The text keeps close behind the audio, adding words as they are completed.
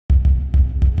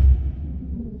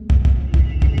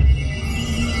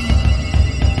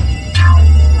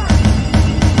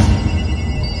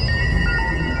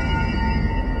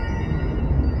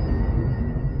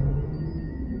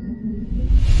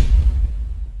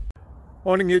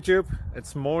Morning YouTube,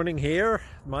 it's morning here.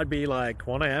 It might be like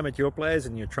 1 a.m. at your place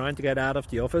and you're trying to get out of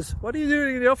the office. What are you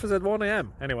doing in the office at 1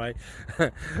 a.m.? Anyway,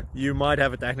 you might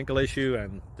have a technical issue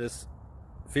and this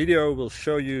video will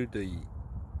show you the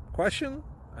question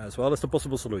as well as the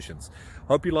possible solutions.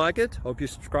 Hope you like it, hope you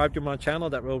subscribe to my channel.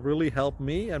 That will really help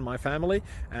me and my family,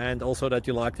 and also that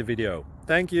you like the video.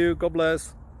 Thank you, God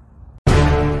bless.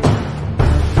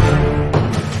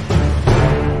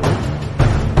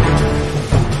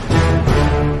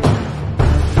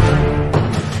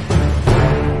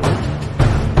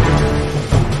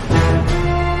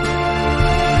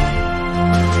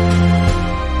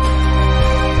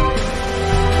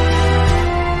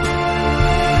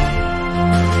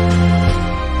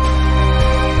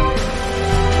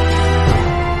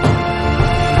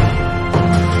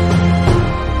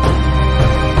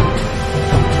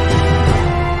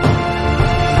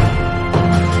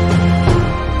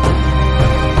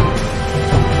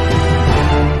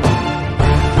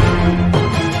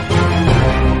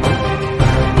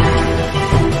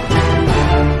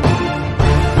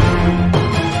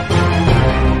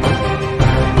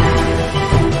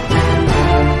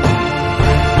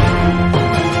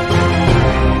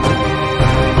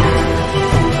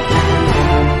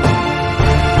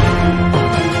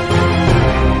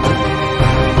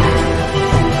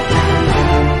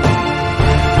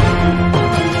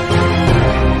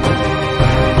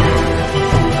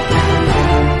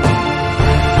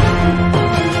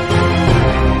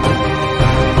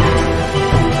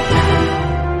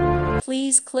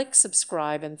 Please click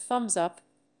subscribe and thumbs up.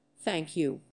 Thank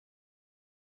you.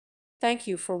 Thank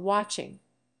you for watching.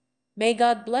 May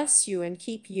God bless you and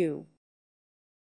keep you.